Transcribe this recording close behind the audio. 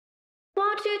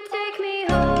Won't you take me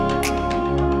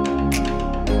home?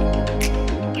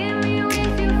 Give me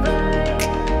wings to fly.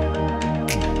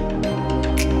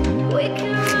 We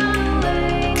can run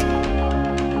away.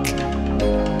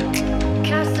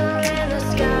 Castle in the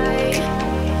sky.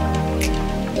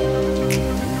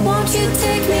 Won't you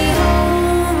take me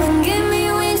home and give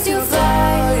me wings to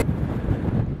fly?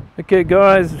 Okay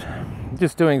guys,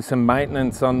 just doing some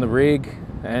maintenance on the rig,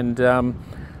 and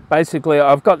basically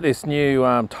I've got this new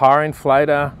tyre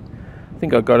inflator. I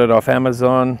think I got it off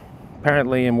Amazon.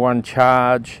 Apparently in one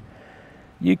charge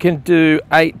you can do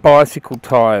 8 bicycle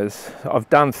tyres. I've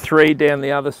done 3 down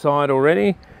the other side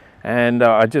already, and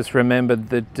I just remembered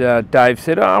that Dave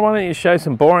said, oh, why don't you show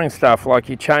some boring stuff like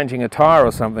you're changing a tyre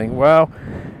or something. Well,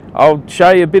 I'll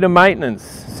show you a bit of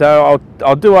maintenance. So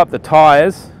I'll do up the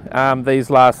tyres,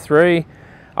 these last 3.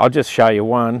 I'll just show you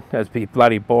one, that'd be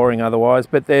bloody boring otherwise,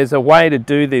 but there's a way to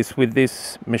do this with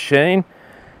this machine,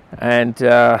 and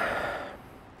the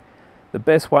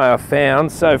best way I've found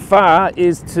so far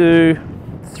is to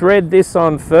thread this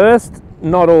on first,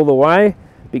 not all the way,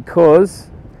 because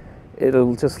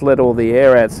it'll just let all the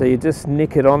air out, so you just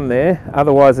nick it on there,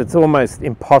 otherwise it's almost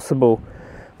impossible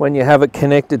when you have it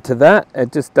connected to that.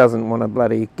 It just doesn't want to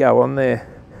bloody go on there.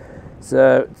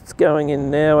 So it's going in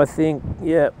now, I think.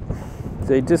 Yep.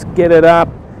 So you just get it up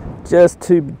just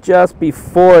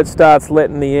before it starts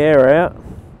letting the air out,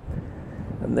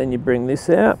 and then you bring this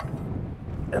out,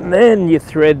 and then you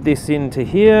thread this into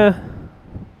here.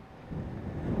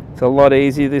 It's a lot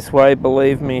easier this way,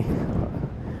 believe me.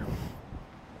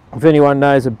 If anyone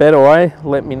knows a better way,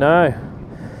 let me know.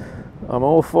 I'm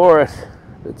all for it,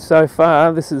 but so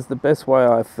far this is the best way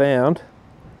I've found.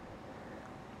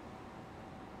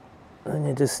 And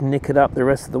you just nick it up the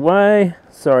rest of the way.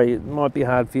 Sorry, it might be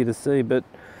hard for you to see, but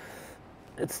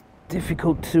it's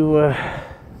difficult to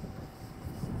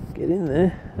get in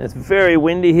there. It's very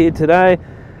windy here today.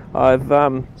 I've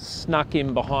snuck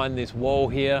in behind this wall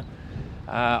here.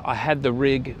 I had the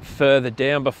rig further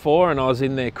down before, and I was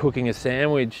in there cooking a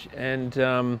sandwich, and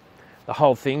the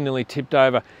whole thing nearly tipped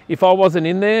over. If I wasn't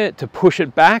in there to push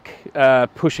it back,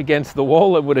 push against the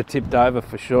wall, it would have tipped over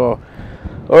for sure.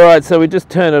 Alright, so we just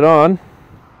turn it on.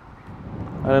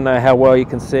 I don't know how well you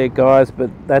can see it, guys,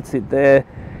 but that's it there.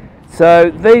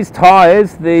 So these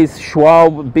tyres, these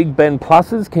Schwalbe Big Bend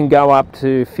Pluses, can go up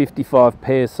to 55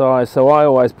 psi, so I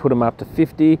always put them up to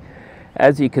 50.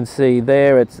 As you can see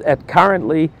there, it's at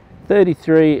currently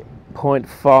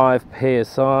 33.5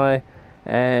 psi,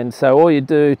 and so all you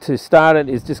do to start it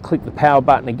is just click the power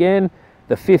button again.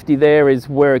 The 50 there is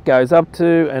where it goes up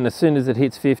to, and as soon as it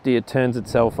hits 50 it turns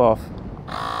itself off.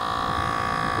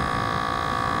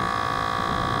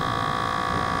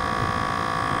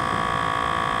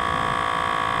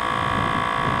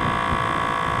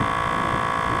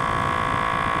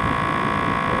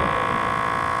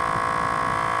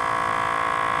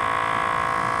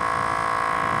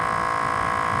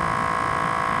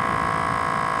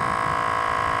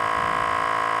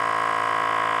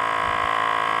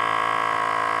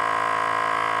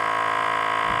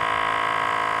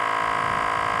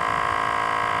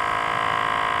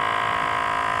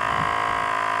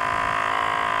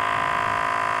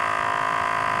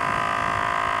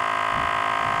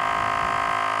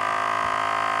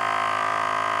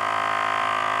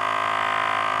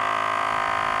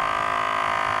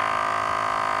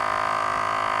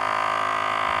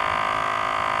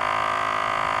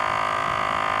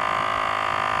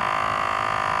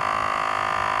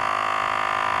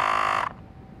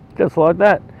 Just like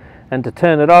that. And to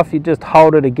turn it off, you just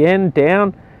hold it again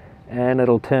down and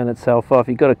it'll turn itself off.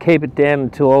 You've got to keep it down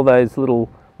until all those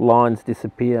little lines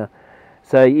disappear.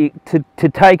 So to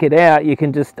take it out, you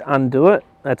can just undo it.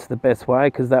 That's the best way,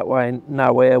 because that way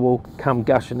no air will come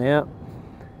gushing out,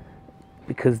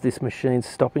 because this machine's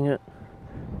stopping it.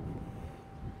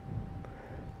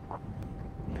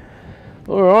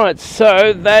 Alright,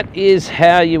 so that is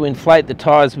how you inflate the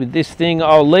tyres with this thing.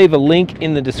 I'll leave a link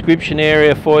in the description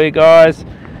area for you guys.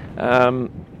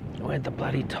 Where'd the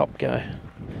bloody top go?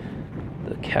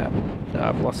 The cap. Oh,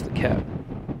 I've lost the cap.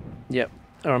 Yep.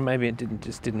 Or maybe it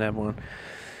just didn't have one.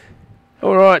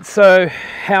 Alright, so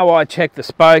how I check the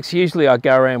spokes. Usually I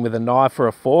go around with a knife or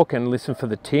a fork and listen for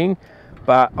the ting,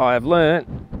 but I've learnt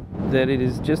that it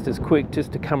is just as quick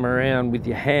just to come around with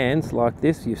your hands like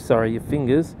this, your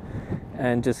fingers,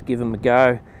 and just give them a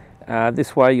go.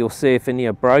 This way you'll see if any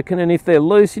are broken, and if they're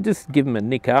loose you just give them a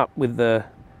nick up with the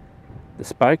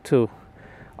spoke tool.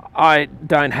 I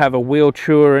don't have a wheel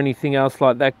true or anything else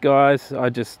like that, guys. I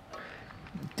just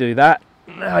do that.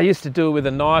 I used to do it with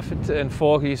a knife and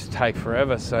fork. It used to take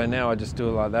forever, so now I just do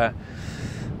it like that.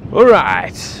 All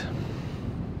right.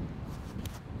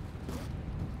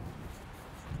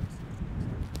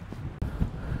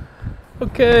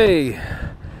 Okay,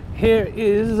 here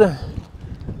is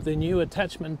the new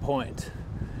attachment point,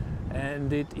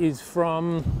 and it is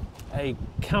from a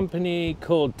company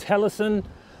called Tellison.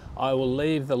 I will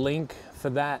leave the link for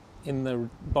that in the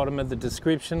bottom of the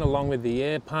description along with the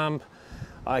air pump.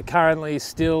 I currently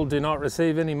still do not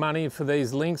receive any money for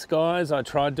these links, guys. I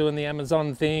tried doing the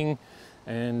Amazon thing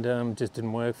and just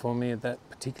didn't work for me at that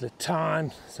particular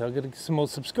time. So I've got to get some more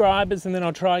subscribers and then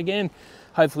I'll try again.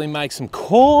 Hopefully make some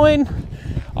coin.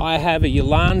 I have a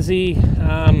Ulanzi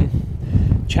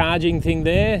charging thing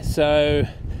there, so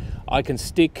I can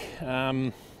stick,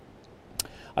 I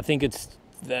think it's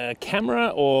the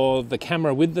camera or the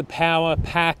camera with the power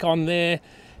pack on there,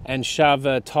 and shove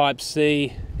a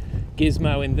Type-C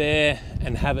gizmo in there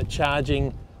and have it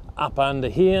charging up under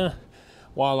here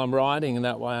while I'm riding, and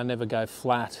that way I never go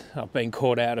flat. I've been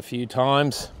caught out a few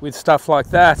times with stuff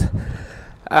like that.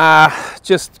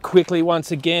 Just quickly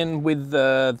once again with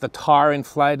the tyre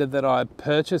inflator that I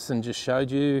purchased and just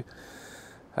showed you,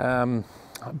 I've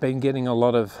been getting a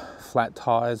lot of flat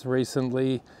tyres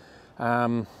recently,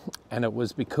 and it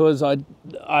was because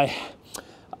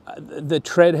the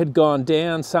tread had gone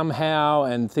down somehow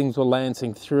and things were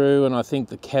lancing through, and I think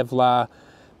the Kevlar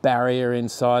barrier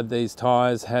inside these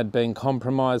tyres had been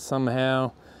compromised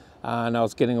somehow, and I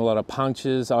was getting a lot of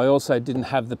punctures. I also didn't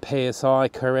have the PSI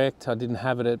correct. I didn't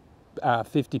have it at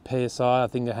 50 PSI. I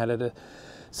think I had it at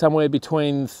somewhere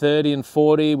between 30 and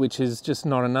 40, which is just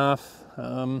not enough.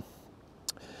 And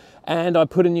I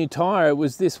put a new tyre. It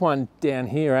was this one down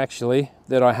here actually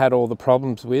that I had all the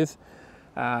problems with.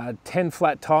 10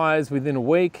 flat tyres within a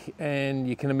week, and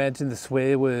you can imagine the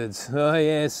swear words. Oh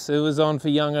yes, it was on for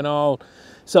young and old.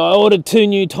 So I ordered 2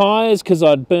 new tyres because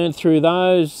I'd burnt through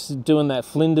those doing that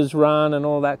Flinders run and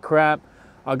all that crap.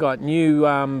 I got new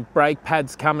brake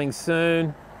pads coming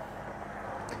soon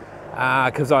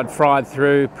because I'd fried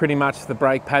through pretty much the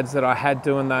brake pads that I had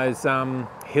doing those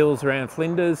hills around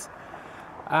Flinders.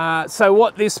 So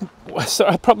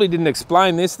I probably didn't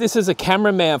explain this. This is a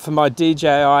camera mount for my DJI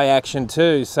Action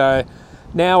 2. So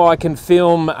now I can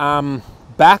film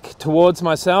back towards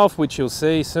myself, which you'll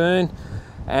see soon.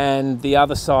 And the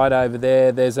other side over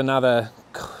there, there's another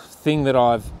thing that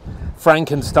I've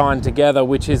Frankenstein together,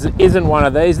 which isn't one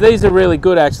of these. These are really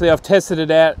good actually. I've tested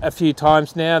it out a few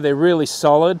times now. They're really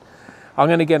solid. I'm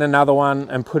going to get another one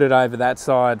and put it over that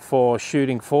side for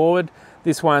shooting forward.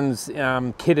 This one's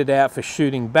kitted out for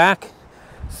shooting back.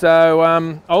 So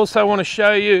I also want to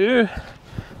show you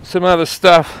some other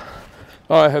stuff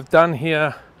I have done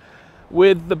here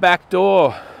with the back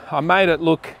door. I made it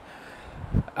look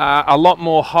a lot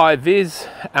more high-vis.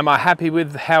 Am I happy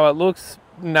with how it looks?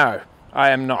 No,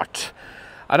 I am not.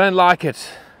 I don't like it.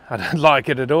 I don't like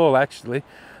it at all actually.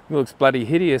 It looks bloody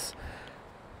hideous.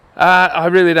 I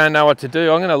really don't know what to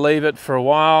do. I'm going to leave it for a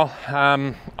while.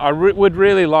 I would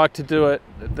really like to do it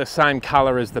the same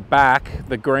color as the back,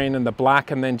 the green and the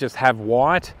black, and then just have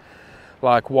white,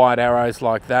 like white arrows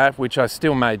like that, which I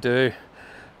still may do.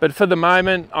 But for the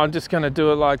moment, I'm just going to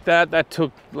do it like that. That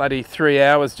took bloody 3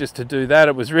 hours just to do that.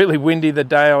 It was really windy the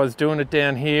day I was doing it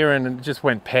down here, and it just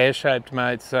went pear-shaped,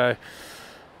 mate. So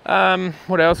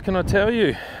what else can I tell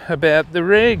you about the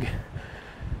rig?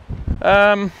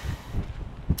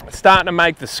 Starting to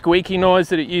make the squeaky noise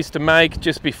that it used to make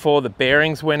just before the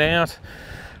bearings went out.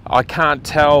 I can't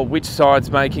tell which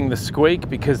side's making the squeak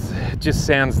because it just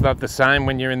sounds like the same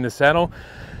when you're in the saddle.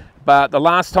 But the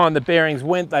last time the bearings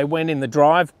went, they went in the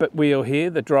drive wheel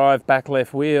here, the drive back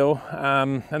left wheel,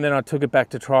 and then I took it back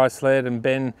to tri-sled and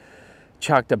Ben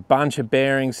chucked a bunch of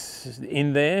bearings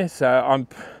in there. So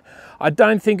I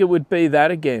don't think it would be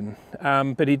that again,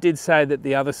 but he did say that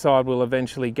the other side will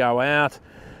eventually go out.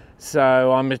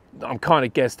 So I'm kind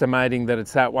of guesstimating that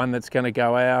it's that one that's going to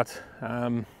go out.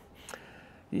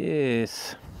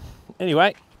 Yes.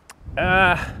 Anyway,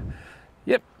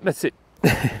 yep, that's it.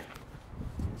 The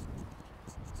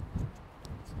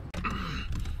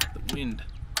wind.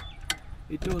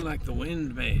 You do like the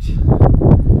wind, mate.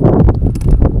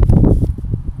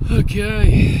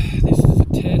 Okay, this is a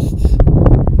test.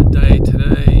 The day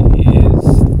today is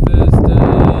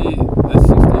Thursday, the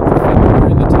 16th of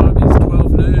February, and the time is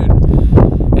 12 noon.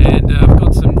 And I've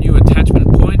got some new attachment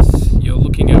points. You're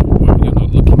looking at, well, you're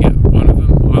not looking at one of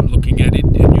them. I'm looking at it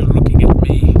and you're looking at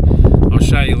me. I'll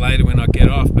show you later when I get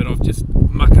off, but I've just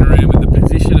mucking around with the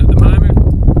position at the moment.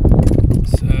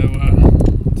 So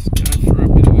let's go for a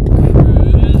bit of a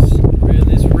cruise around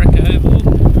this wreck oval.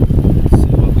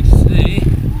 See what we see.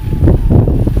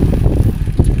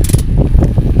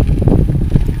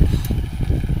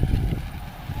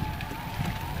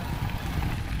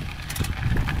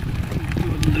 Do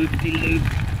a loop-de-loop.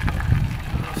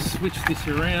 switch this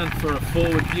around for a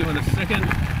forward view in a second.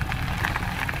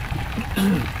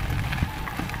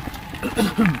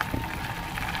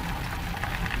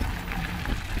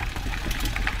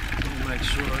 Make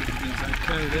sure everything's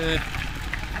okay there.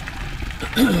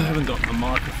 I haven't got my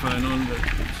microphone on, but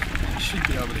you should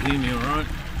be able to hear me alright.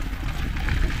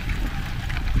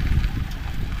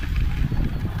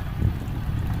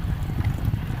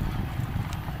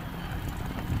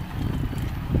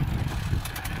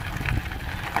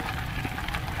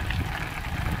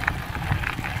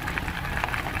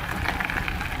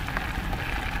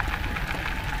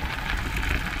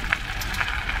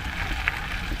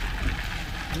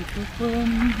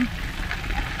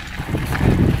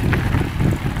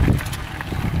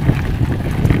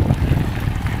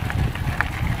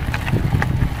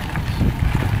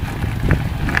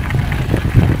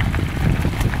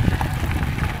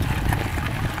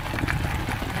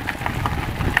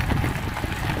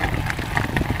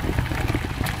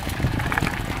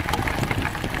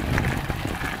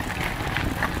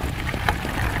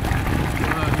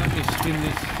 Let me spin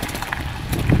this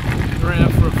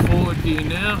around for a forward view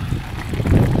now.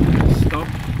 Stop.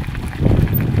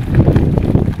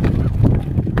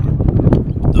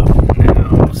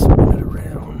 Now spin it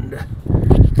around.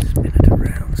 Spin it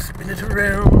around. Spin it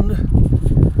around.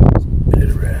 Spin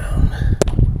it around.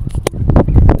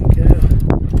 There we go.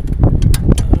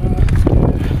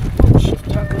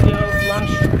 Shift up the old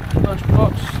lunch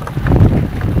box.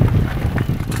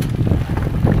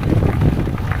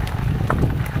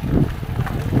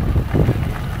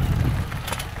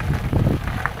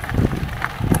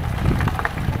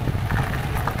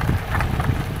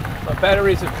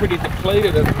 Batteries are pretty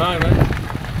depleted at the moment,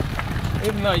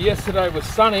 even though yesterday was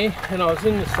sunny and I was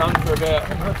in the sun for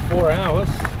about 4 hours,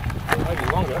 maybe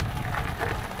longer.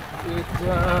 It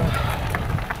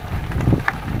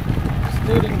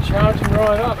still didn't charge them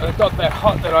right up, and it got that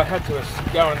hot that I had to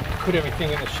go and put everything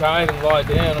in the shade and lie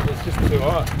down. It was just too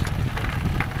hot.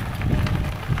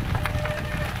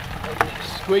 The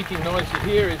squeaking noise you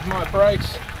hear is my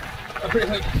brakes. I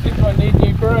really think I need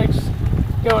new brakes.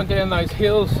 Going down those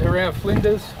hills around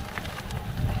Flinders,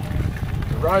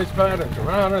 to Rosebud and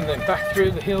Durrana, and then back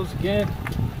through the hills again.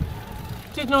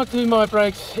 Did not do my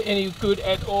brakes any good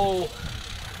at all.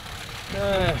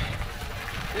 No,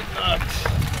 did not.